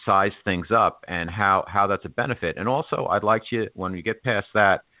and size things up, and how that's a benefit. And also, I'd like you, when we get past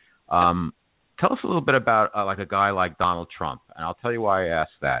that, tell us a little bit about like a guy like Donald Trump, and I'll tell you why I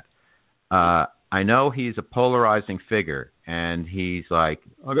asked that. I know he's a polarizing figure, and he's like,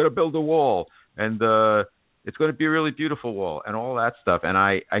 I'm going to build a wall, and it's going to be a really beautiful wall, and all that stuff. And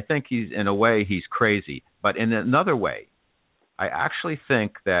I think in a way, he's crazy. But in another way, I actually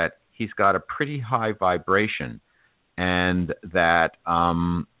think that he's got a pretty high vibration, and that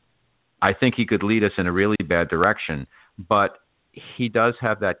I think he could lead us in a really bad direction. But he does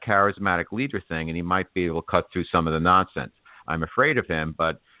have that charismatic leader thing, and he might be able to cut through some of the nonsense. I'm afraid of him,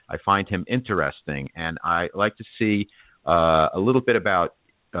 but I find him interesting, and I like to see hear a little bit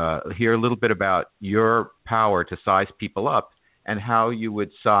about your power to size people up and how you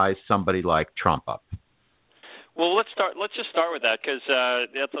would size somebody like Trump up. Well, let's just start with that, because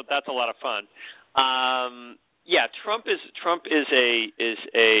that's a lot of fun. Yeah, Trump is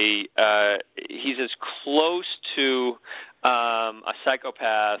he's as close to a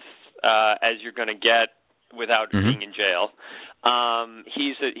psychopath as you're going to get without being in jail.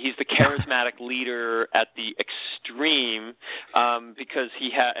 He's the charismatic leader at the extreme, because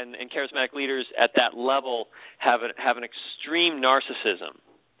and charismatic leaders at that level have an extreme narcissism.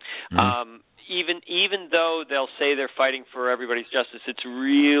 Even though they'll say they're fighting for everybody's justice, it's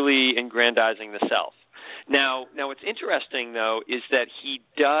really aggrandizing the self. Now what's interesting though is that keep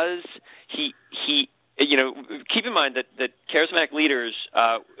in mind that charismatic leaders,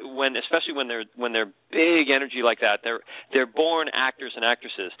 especially when they're big energy like that, they're born actors and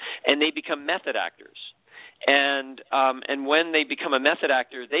actresses, and they become method actors. And when they become a method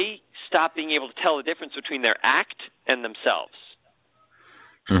actor, they stop being able to tell the difference between their act and themselves.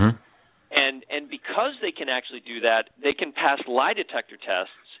 Mm-hmm. And because they can actually do that, they can pass lie detector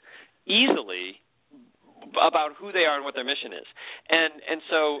tests easily about who they are and what their mission is. And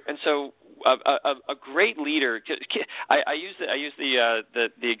so a great leader. I use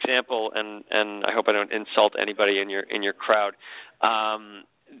the example, and I hope I don't insult anybody in your crowd.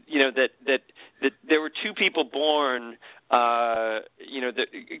 That there were two people born.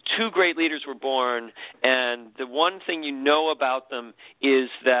 Two great leaders were born, and the one thing you know about them is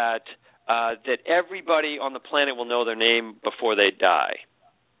that everybody on the planet will know their name before they die.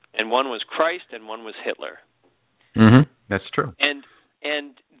 and one was Christ, and one was Hitler. That's true. And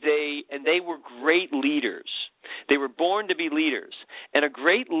they were great leaders. They were born to be leaders, and a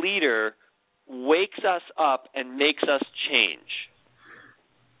great leader wakes us up and makes us change.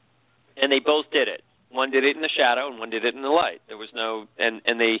 And they both did it. One did it in the shadow, and one did it in the light. There was no,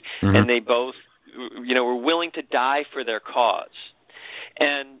 and they both, were willing to die for their cause.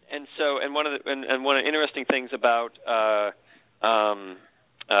 And one of the interesting things about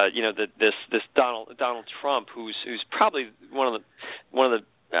this Donald Trump, who's probably one of the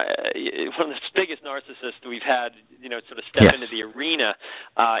biggest narcissists we've had, sort of step into the arena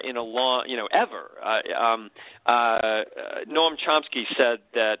in a long, ever. Noam Chomsky said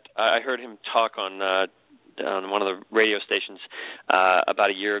that I heard him talk on one of the radio stations about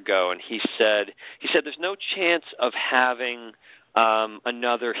a year ago, and he said there's no chance of having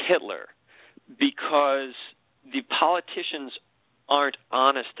another Hitler because the politicians aren't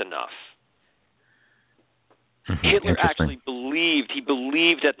honest enough. Hitler actually believed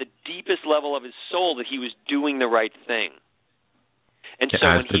at the deepest level of his soul that he was doing the right thing. And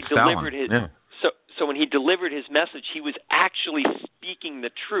so when he delivered when he delivered his message, he was actually speaking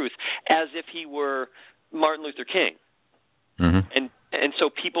the truth as if he were Martin Luther King. And so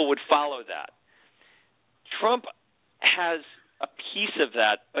people would follow that. Trump has a piece of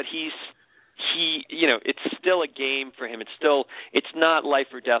that, but it's still a game for him. It's not life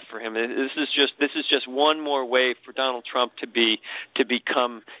or death for him. This is just one more way for Donald Trump to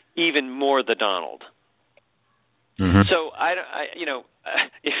become even more the Donald. So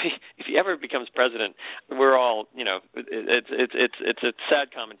if he ever becomes president, we're all, it's a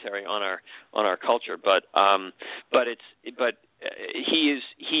sad commentary on our culture, but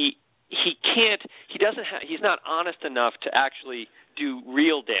he's not honest enough to actually do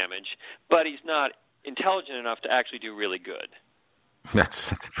real damage, but he's not intelligent enough to actually do really good. That's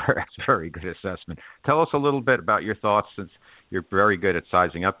a very good assessment. Tell us a little bit about your thoughts, since you're very good at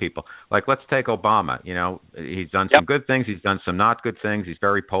sizing up people. Like, let's take Obama. He's done some good things. He's done some not good things. He's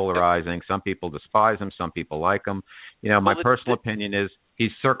very polarizing. Some people despise him. Some people like him. My personal opinion is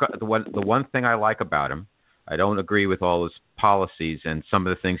the one thing I like about him, I don't agree with all his policies and some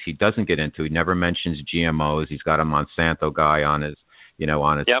of the things he doesn't get into. He never mentions GMOs. He's got a Monsanto guy on his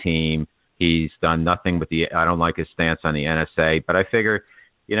team. He's done nothing with I don't like his stance on the NSA, but I figure,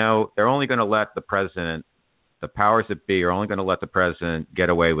 they're only going to let the president, the powers that be are only going to let the president get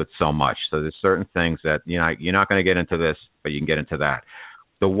away with so much. So there's certain things that, you're not going to get into this, but you can get into that.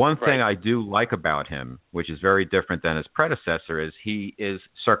 The one thing I do like about him, which is very different than his predecessor, is he is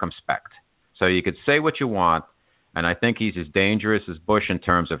circumspect. So you could say what you want, and I think he's as dangerous as Bush in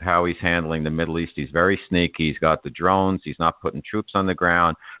terms of how he's handling the Middle East. He's very sneaky. He's got the drones. He's not putting troops on the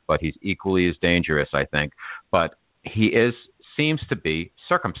ground, but he's equally as dangerous, I think. But he seems to be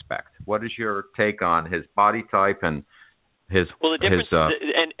circumspect. What is your take on his body type and his life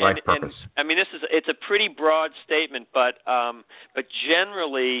purpose? I mean, it's a pretty broad statement, but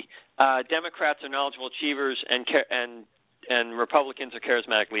generally, Democrats are knowledgeable achievers, and Republicans are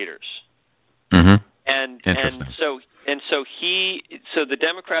charismatic leaders. And so the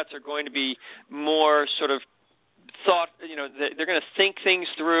Democrats are going to be more sort of they're going to think things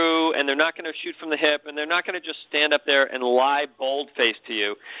through, and they're not going to shoot from the hip, and they're not going to just stand up there and lie bold-faced to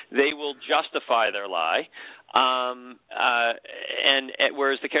you. They will justify their lie.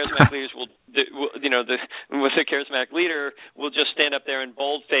 Whereas the charismatic leaders the charismatic leader will just stand up there and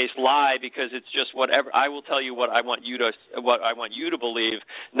bold-faced lie because it's just whatever. I will tell you what I want you to believe,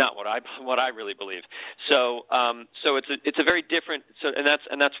 not what I really believe. So it's a very different.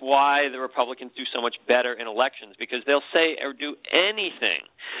 And that's why the Republicans do so much better in elections, because they'll say or do anything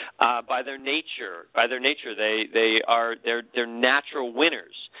by their nature. They're natural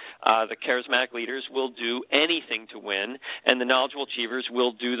winners. The charismatic leaders will do anything to win, and the knowledgeable achievers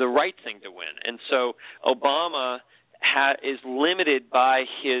will do the right thing to win. And so Obama is limited by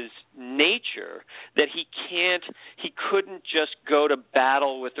his nature that he couldn't just go to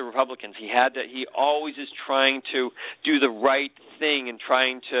battle with the Republicans. He always is trying to do the right thing and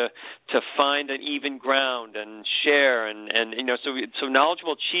trying to find an even ground and share and so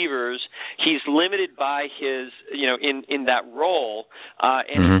knowledgeable achievers, he's limited by his in that role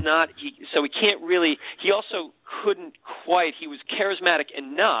and it's not so he can't really, he also couldn't quite, he was charismatic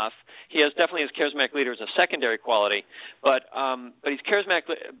enough. He definitely has charismatic leader as a secondary quality, but he's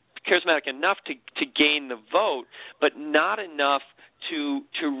charismatic enough to gain the vote, but not enough to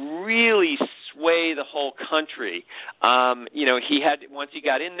really sway the whole country. He had, once he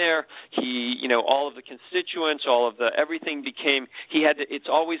got in there, all of the constituents, all of the everything became. It's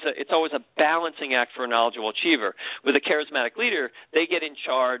always a balancing act for a knowledgeable achiever. With a charismatic leader, they get in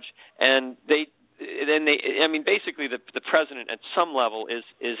charge, and basically the president at some level is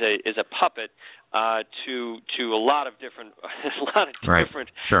a puppet to a lot of different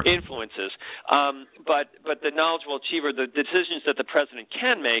Sure. influences. But the knowledgeable achiever, the decisions that the president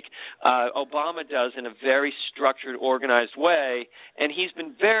can make, Obama does in a very structured, organized way, and he's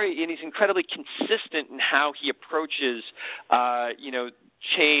incredibly consistent in how he approaches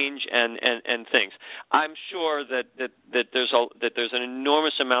change and things. I'm sure that there's an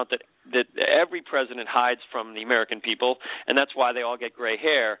enormous amount that every president hides from the American people, and that's why they all get gray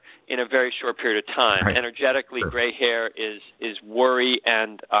hair in a very short period of time. Right. Energetically, Sure. gray hair is worry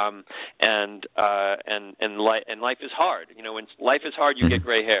and life is hard. When life is hard, you get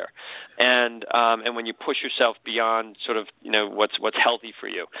gray hair, and when you push yourself beyond sort of what's healthy for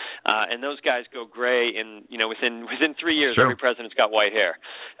you, and those guys go gray in within 3 years. Sure. Every president's got white hair,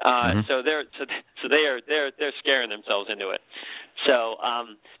 Mm-hmm. so they're scaring themselves into it. So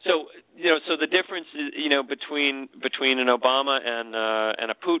the difference is, between an Obama and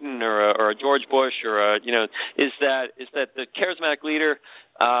a Putin or a George Bush is that the charismatic leader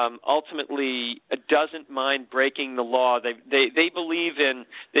ultimately doesn't mind breaking the law. They believe in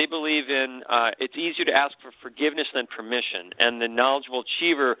it's easier to ask for forgiveness than permission, and the knowledgeable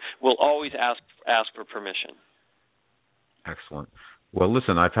achiever will always ask for permission. Excellent. Well,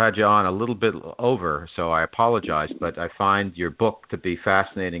 listen, I've had you on a little bit over, so I apologize, but I find your book to be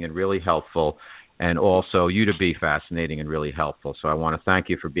fascinating and really helpful, and also you to be fascinating and really helpful. So I want to thank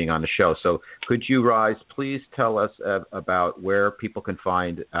you for being on the show. So could you, Rise, please tell us about where people can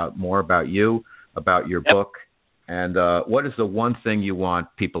find out more about you, about your book, and what is the one thing you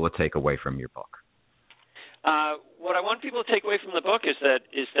want people to take away from your book? What I want people to take away from the book is that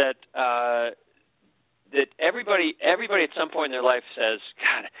everybody at some point in their life says,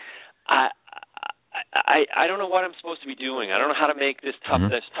 God, I don't know what I'm supposed to be doing. I don't know how to make this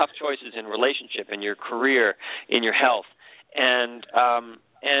tough choices in relationship, in your career, in your health, and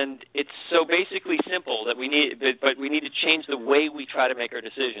it's so basically simple that we need to change the way we try to make our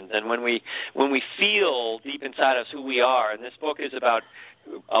decisions. And when we feel deep inside us who we are, and this book is about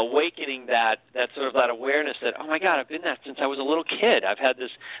awakening that awareness that, oh my God, I've been that since I was a little kid. I have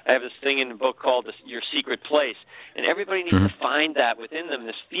this thing in the book called Your Secret Place, and everybody needs to find that within them,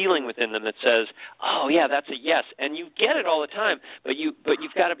 this feeling within them that says, oh yeah, that's a yes, and you get it all the time, but you've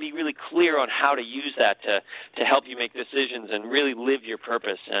got to be really clear on how to use that to help you make decisions and really live your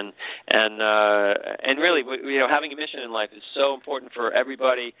purpose, and really, having a mission in life is so important for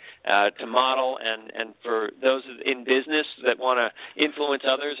everybody to model, and for those in business that want to influence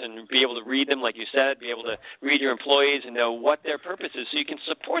others and be able to read them, like you said, be able to read your employees and know what their purpose is, so you can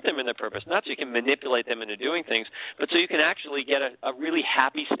support them in their purpose, not so you can manipulate them into doing things, but so you can actually get a really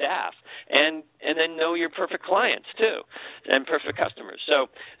happy staff, and then know your perfect clients too, and perfect customers.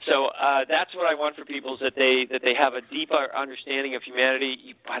 So that's what I want for people, is that they have a deeper understanding of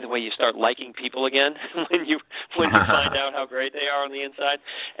humanity. By the way, you start liking people again when you find out how great they are on the inside,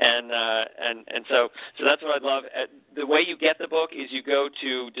 and so that's what I'd love. The way you get the book is you go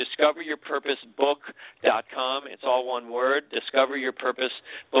to discoveryourpurposebook.com. It's all one word,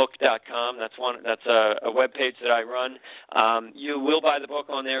 discoveryourpurposebook.com. That's a web page that I run. You will buy the book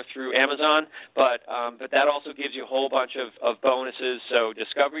on there through Amazon, but that also gives you a whole bunch of bonuses. So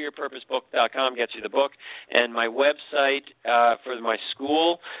discoveryourpurposebook.com gets you the book, and my website for my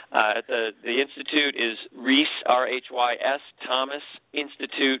school at the Institute is Rhys, R-H-Y-S, Thomas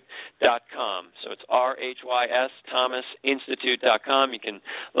Institute.com. So it's R-H-Y-S, Thomas Institute.com. You can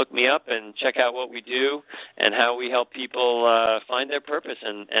look me up and check out what we do and how we help people find their purpose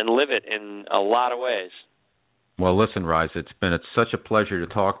and live it in a lot of ways. Well, listen, Rise, it's such a pleasure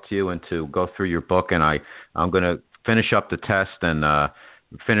to talk to you and to go through your book, and I'm going to finish up the test and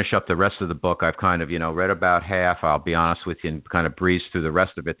finish up the rest of the book. I've kind of, read about half, I'll be honest with you, and kind of breezed through the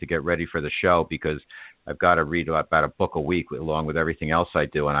rest of it to get ready for the show, because I've got to read about a book a week along with everything else I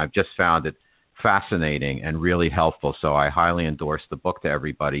do, and I've just found it fascinating and really helpful. So I highly endorse the book to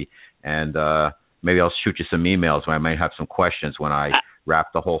everybody, and maybe I'll shoot you some emails when I might have some questions when I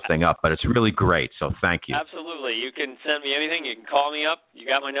wrap the whole thing up. But it's really great, so thank you. Absolutely. You can send me anything. You can call me up. You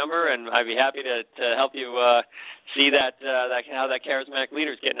got my number, and I'd be happy to help you see how that charismatic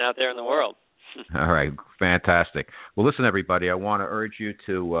leader is getting out there in the world. All right, fantastic. Well, listen, everybody, I want to urge you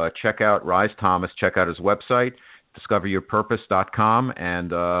to check out Rise Thomas, check out his website, discoveryourpurpose.com,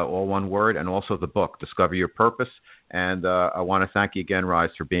 and all one word, and also the book, Discover Your Purpose. And I want to thank you again, Rise,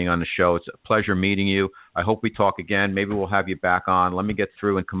 for being on the show. It's a pleasure meeting you. I hope we talk again. Maybe we'll have you back on. Let me get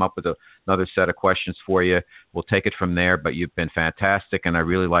through and come up with another set of questions for you. We'll take it from there, but you've been fantastic, and I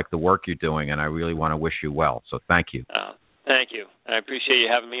really like the work you're doing, and I really want to wish you well. So thank you. Thank you. I appreciate you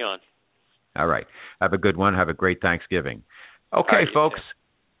having me on. All right. Have a good one. Have a great Thanksgiving. Okay, right, folks.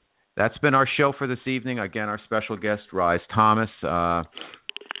 That's been our show for this evening. Again, our special guest, Rise Thomas.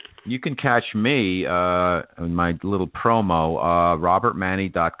 You can catch me in my little promo.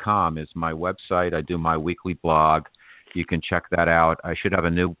 RobertManni.com is my website. I do my weekly blog. You can check that out. I should have a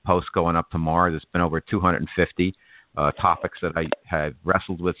new post going up tomorrow. There's been over 250 topics that I have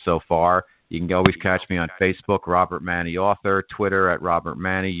wrestled with so far. You can always catch me on Facebook, Robert Manni Author, Twitter at Robert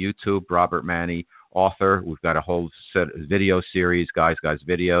Manni, YouTube, Robert Manni Author. We've got a whole set of video series, Guys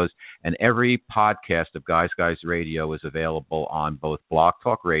Videos, and every podcast of Guys Radio is available on both Blog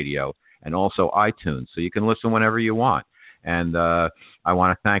Talk Radio and also iTunes, so you can listen whenever you want. And I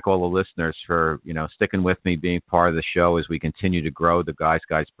want to thank all the listeners for sticking with me, being part of the show as we continue to grow the Guys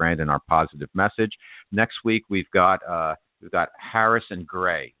brand and our positive message. Next week we've got Harris and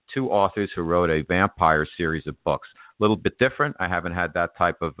Gray, two authors who wrote a vampire series of books. A little bit different. I haven't had that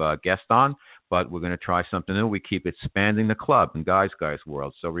type of guest on, but we're going to try something new. We keep expanding the club in Guys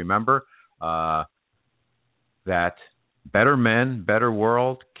world. So remember that better men, better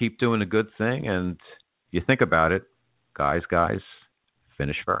world, keep doing a good thing, and you think about it, Guys,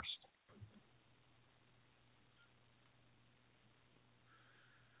 finish first.